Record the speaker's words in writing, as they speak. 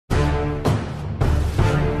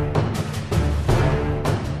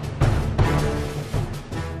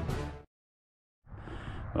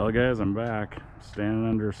Well guys, I'm back standing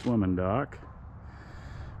under a swimming dock.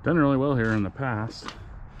 Done really well here in the past.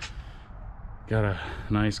 Got a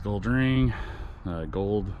nice gold ring, a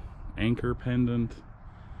gold anchor pendant,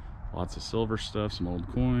 lots of silver stuff, some old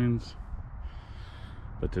coins.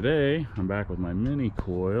 But today I'm back with my mini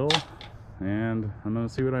coil and I'm gonna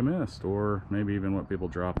see what I missed, or maybe even what people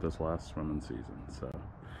dropped this last swimming season.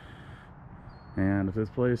 And if this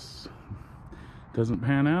place doesn't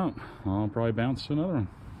pan out, I'll probably bounce to another one.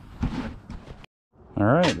 All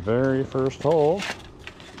right, very first hole.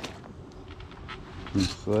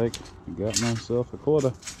 Looks like I got myself a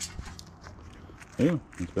quota. Ooh,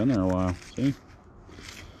 it's been there a while. See?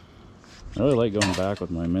 I really like going back with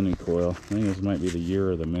my mini coil. I think this might be the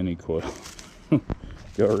year of the mini coil.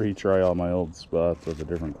 Go retry all my old spots with a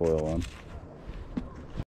different coil on.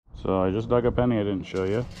 So I just dug a penny I didn't show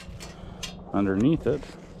you. Underneath it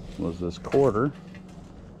was this quarter.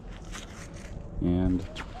 And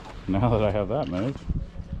now that I have that moved,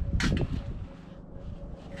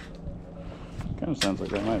 kind of sounds like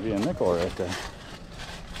that might be a nickel right there.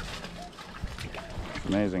 It's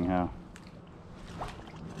amazing how.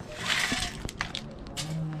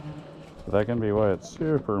 But that can be why it's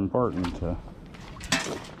super important to.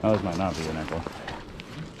 Now this might not be a nickel.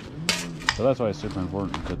 So that's why it's super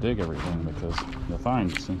important to dig everything, because you'll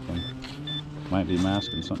find something might be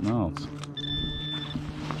masking something else.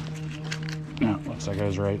 Yeah, looks like I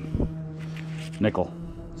was right. Nickel.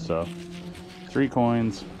 So 3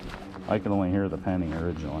 coins. I can only hear the penny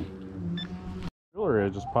originally. Jewelry, I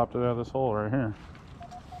just popped it out of this hole right here.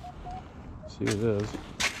 See what it is.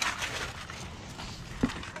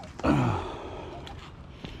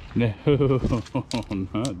 No,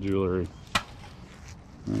 not jewelry.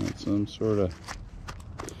 That's some sort of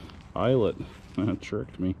eyelet. That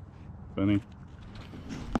tricked me. Funny.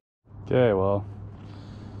 Okay, well,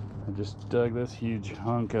 I just dug this huge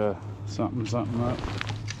hunk of something up,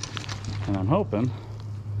 and I'm hoping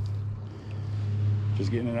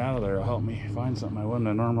just getting it out of there will help me find something I wouldn't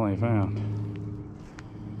have normally found.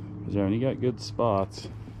 Because yeah, when you got good spots,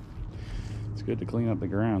 it's good to clean up the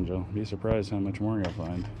ground. You'll be surprised how much more you'll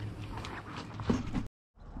find.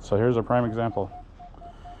 So here's a prime example.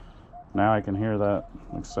 Now I can hear that.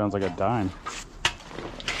 It sounds like a dime.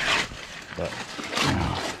 But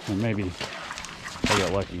and maybe I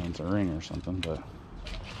got lucky and it's a ring or something, but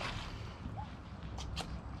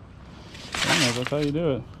anyways, that's how you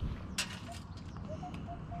do it.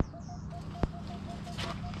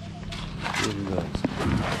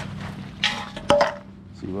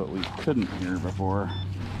 See what we couldn't hear before.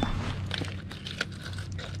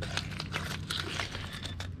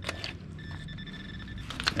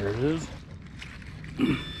 There it is.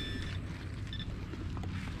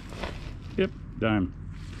 Yep, dime.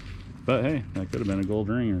 But hey, that could have been a gold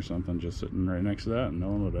ring or something just sitting right next to that, and no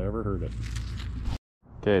one would have ever heard it.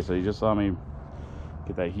 Okay, so you just saw me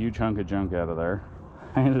get that huge hunk of junk out of there.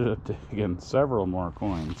 I ended up digging several more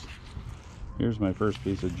coins. Here's my first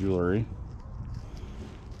piece of jewelry.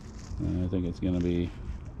 And I think it's going to be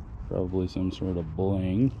probably some sort of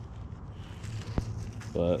bling.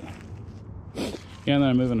 But yeah, and then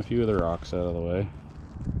I'm moving a few of the rocks out of the way.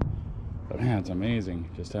 But man, it's amazing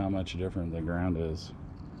just how much different the ground is.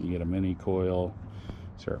 You get a mini coil,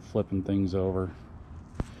 start flipping things over,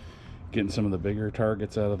 getting some of the bigger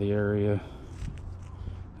targets out of the area.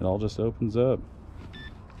 It all just opens up.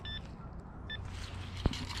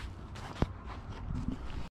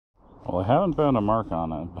 Well, I haven't found a mark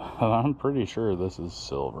on it, but I'm pretty sure this is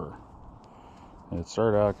silver. It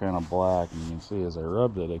started out kind of black, and you can see as I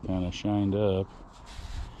rubbed it, it kind of shined up.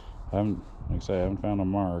 Like I say, I haven't found a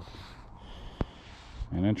mark.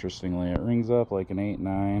 And interestingly, it rings up like an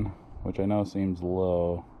 8-9, which I know seems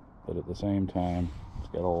low, but at the same time, it's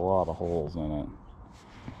got a lot of holes in it.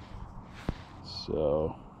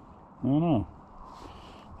 So, I don't know.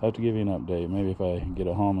 I'll have to give you an update. Maybe if I get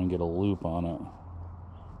it home and get a loop on it,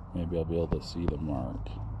 maybe I'll be able to see the mark.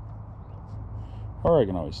 Or I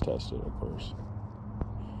can always test it, of course.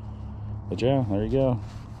 But yeah, there you go.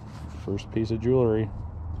 First piece of jewelry.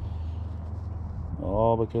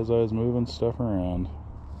 All because I was moving stuff around.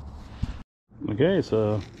 Okay,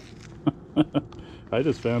 so I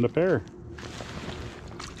just found a pair.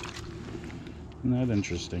 Isn't that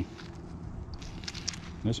interesting?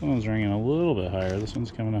 This one's ringing a little bit higher. This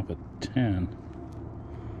one's coming up at 10.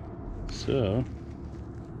 So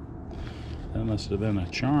that must have been a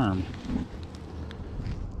charm.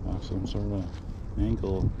 Like some sort of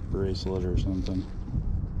ankle bracelet or something.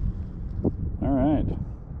 Alright.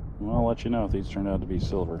 Well, I'll let you know if these turn out to be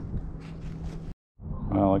silver.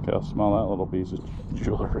 Well, look how small that little piece of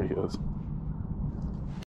jewelry is.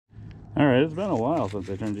 Alright, it's been a while since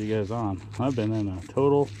I turned you guys on. I've been in a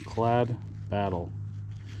total clad battle.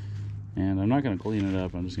 And I'm not going to clean it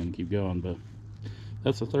up, I'm just going to keep going, but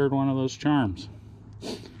that's the third one of those charms.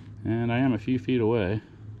 And I am a few feet away.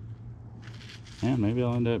 And maybe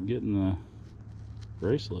I'll end up getting the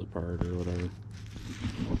bracelet part or whatever.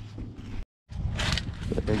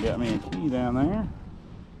 But they got me a key down there.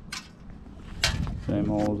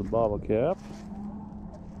 Same old as a bottle cap.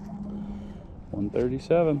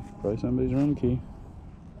 137, probably somebody's room key.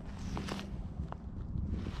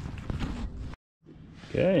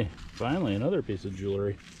 Okay, finally another piece of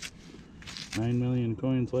jewelry. 9 million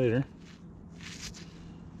coins later.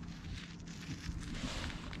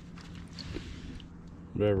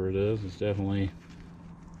 Whatever it is, it's definitely...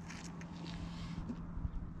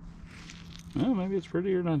 Well, maybe it's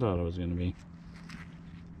prettier than I thought it was going to be.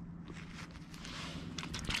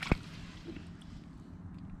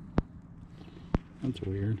 That's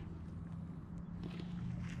weird.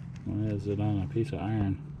 Why is it on a piece of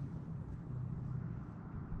iron?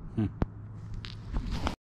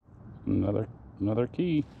 Another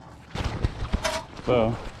key.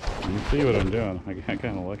 So, you can see what I'm doing. I got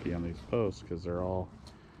kind of lucky on these posts because they're all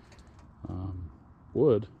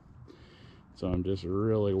wood. So I'm just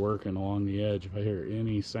really working along the edge. If I hear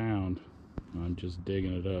any sound, I'm just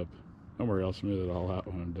digging it up. Don't worry, I'll smooth it all out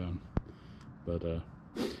when I'm done. But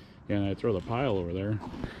yeah, and I throw the pile over there,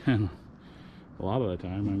 and a lot of the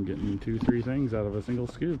time I'm getting 2-3 things out of a single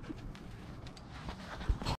scoop.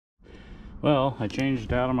 Well, I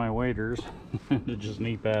changed out of my waders to just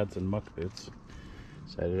knee pads and muck bits.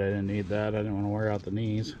 Decided I didn't need that. I didn't want to wear out the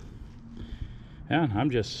knees. Yeah, I'm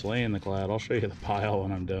just slaying the clad. I'll show you the pile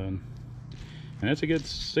when I'm done. And it's a good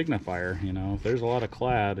signifier, you know. If there's a lot of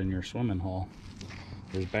clad in your swimming hole,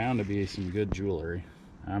 there's bound to be some good jewelry.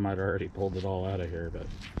 I might have already pulled it all out of here, but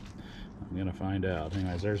I'm gonna find out.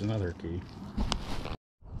 Anyways, there's another key.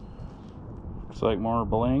 Looks like more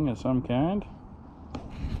bling of some kind.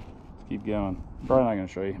 Let's keep going. Probably not gonna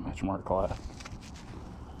show you much more clad.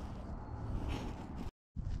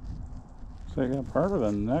 So I got part of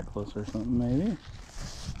a necklace or something, maybe.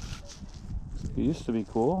 It used to be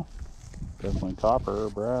cool. Definitely copper or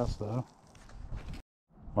brass, though.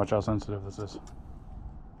 Watch how sensitive this is.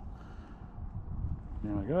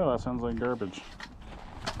 You're like, oh, that sounds like garbage.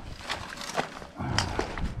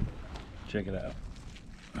 Check it out.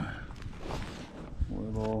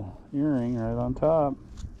 Little earring right on top.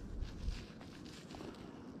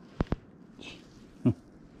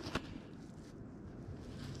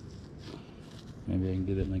 Maybe I can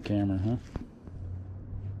get it in the camera, huh?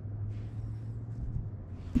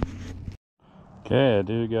 Okay, I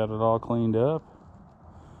do got it all cleaned up.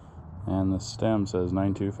 And the stem says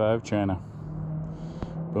 925 China.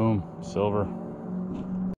 Boom, silver.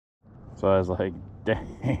 So I was like,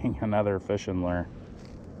 dang, another fishing lure.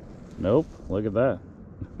 Nope, look at that.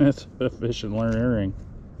 It's a fishing lure earring.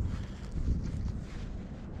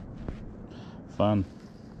 Fun.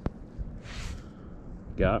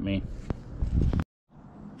 Got me.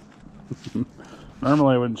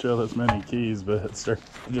 Normally I wouldn't show this many keys, but it started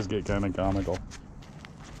to just get kind of comical.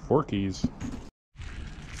 4 keys.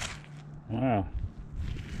 Wow.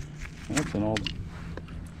 That's an old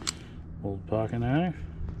pocket knife.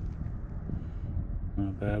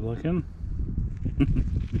 Not bad looking.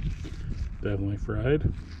 Definitely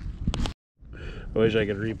fried. I wish I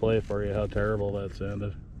could replay for you how terrible that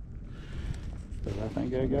sounded. But I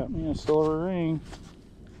think I got me a silver ring.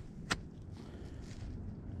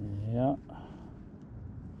 Yeah.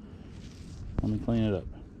 Let me clean it up.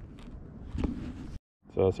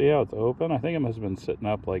 So see how it's open? I think it must have been sitting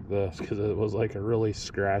up like this because it was like a really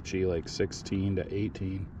scratchy, like 16 to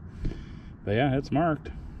 18. But yeah, it's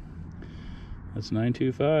marked. That's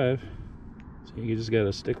 925. So you just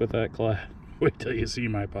gotta stick with that clad. Wait till you see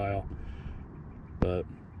my pile. But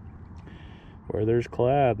where there's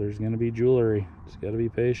clad, there's gonna be jewelry. Just gotta be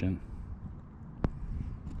patient.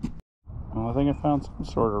 Well, I think I found some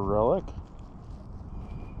sort of relic.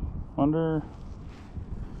 Wonder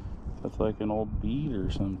if that's like an old bead or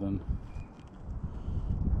something.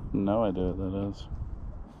 No idea what that is.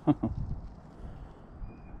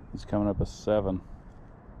 It's coming up a 7.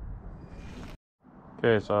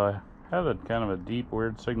 Okay, so I had a kind of a deep,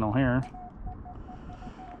 weird signal here.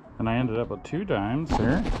 And I ended up with 2 dimes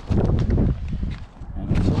here.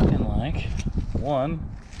 And it's looking like one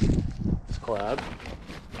is clad.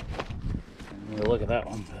 And you look at that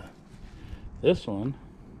one. This one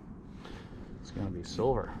is going to be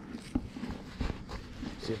silver.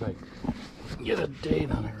 See if I can get a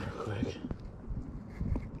date on it real quick.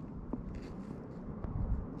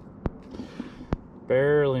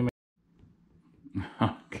 Barely made.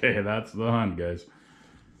 Okay, that's the hunt, guys.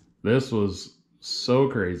 This was so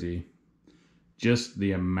crazy. Just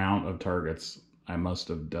the amount of targets I must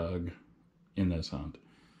have dug in this hunt.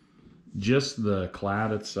 Just the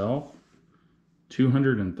clad itself,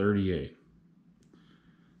 238.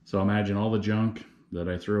 So imagine all the junk that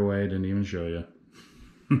I threw away, didn't even show you.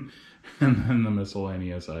 And then the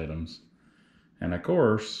miscellaneous items. And of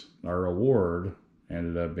course, our reward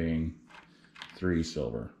ended up being 3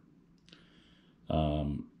 silver.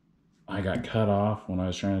 I got cut off when I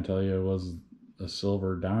was trying to tell you it was a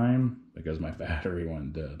silver dime because my battery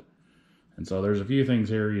went dead. And so there's a few things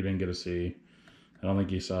here you didn't get to see. I don't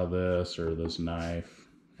think you saw this or this knife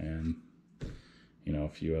and, you know, a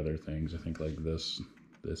few other things. I think like this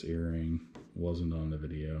earring wasn't on the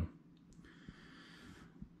video.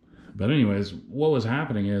 But anyways, what was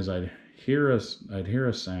happening is I'd hear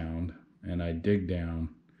a sound and I'd dig down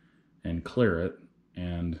and clear it,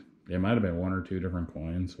 and it might have been 1 or 2 different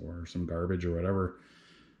coins or some garbage or whatever,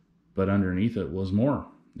 but underneath it was more.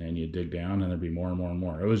 And you dig down and there'd be more and more and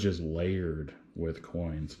more. It was just layered with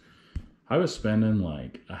coins. I was spending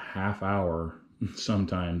like a half hour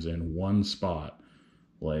sometimes in one spot,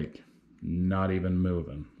 like not even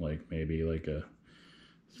moving, like maybe like a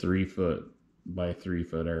 3 foot by 3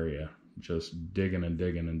 foot area, just digging and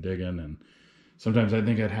digging and digging. And sometimes I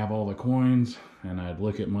think I'd have all the coins and I'd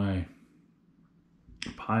look at my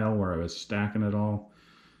pile where I was stacking it all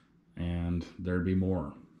and there'd be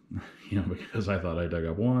more, you know, because I thought I dug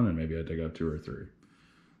up 1 and maybe I dug up 2 or 3.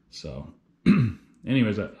 So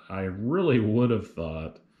anyways, I really would have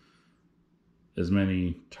thought as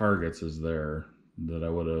many targets as there that I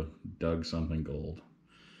would have dug something gold,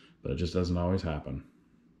 but it just doesn't always happen.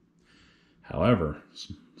 However,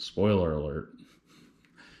 spoiler alert,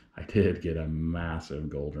 I did get a massive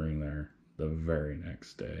gold ring there the very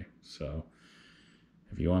next day. So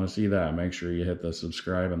if you want to see that, make sure you hit the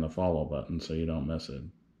subscribe and the follow button so you don't miss it.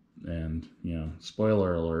 And, you know,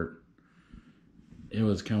 spoiler alert, it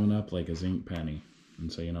was coming up like a zinc penny.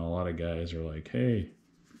 And so, you know, a lot of guys are like, hey,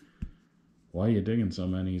 why are you digging so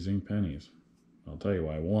many zinc pennies? I'll tell you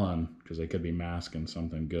why. 1, because they could be masking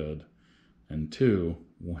something good. And 2,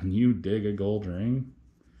 when you dig a gold ring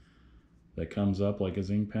that comes up like a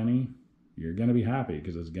zinc penny, you're going to be happy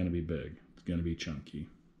because it's going to be big. It's going to be chunky.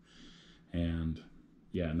 And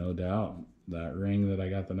yeah, no doubt, that ring that I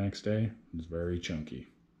got the next day is very chunky.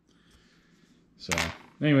 So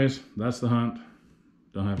anyways, that's the hunt.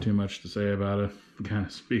 Don't have too much to say about it. It kind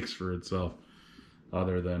of speaks for itself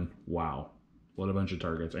other than, wow, what a bunch of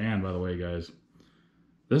targets. And by the way, guys,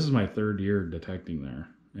 this is my 3rd year detecting there.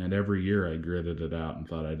 And every year I gritted it out and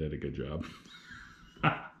thought I did a good job.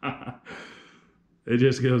 It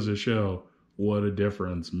just goes to show what a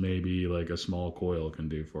difference maybe like a small coil can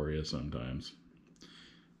do for you sometimes.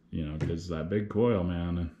 You know, because that big coil,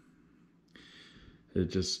 man, it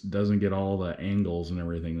just doesn't get all the angles and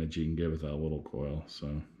everything that you can get with that little coil.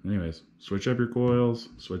 So anyways, switch up your coils,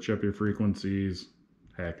 switch up your frequencies,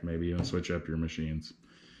 heck, maybe even switch up your machines.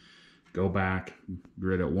 Go back,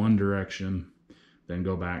 grid it one direction, then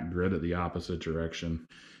go back, grid it the opposite direction. And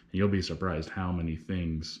you'll be surprised how many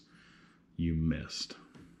things you missed.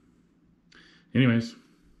 Anyways,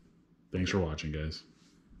 thanks for watching, guys.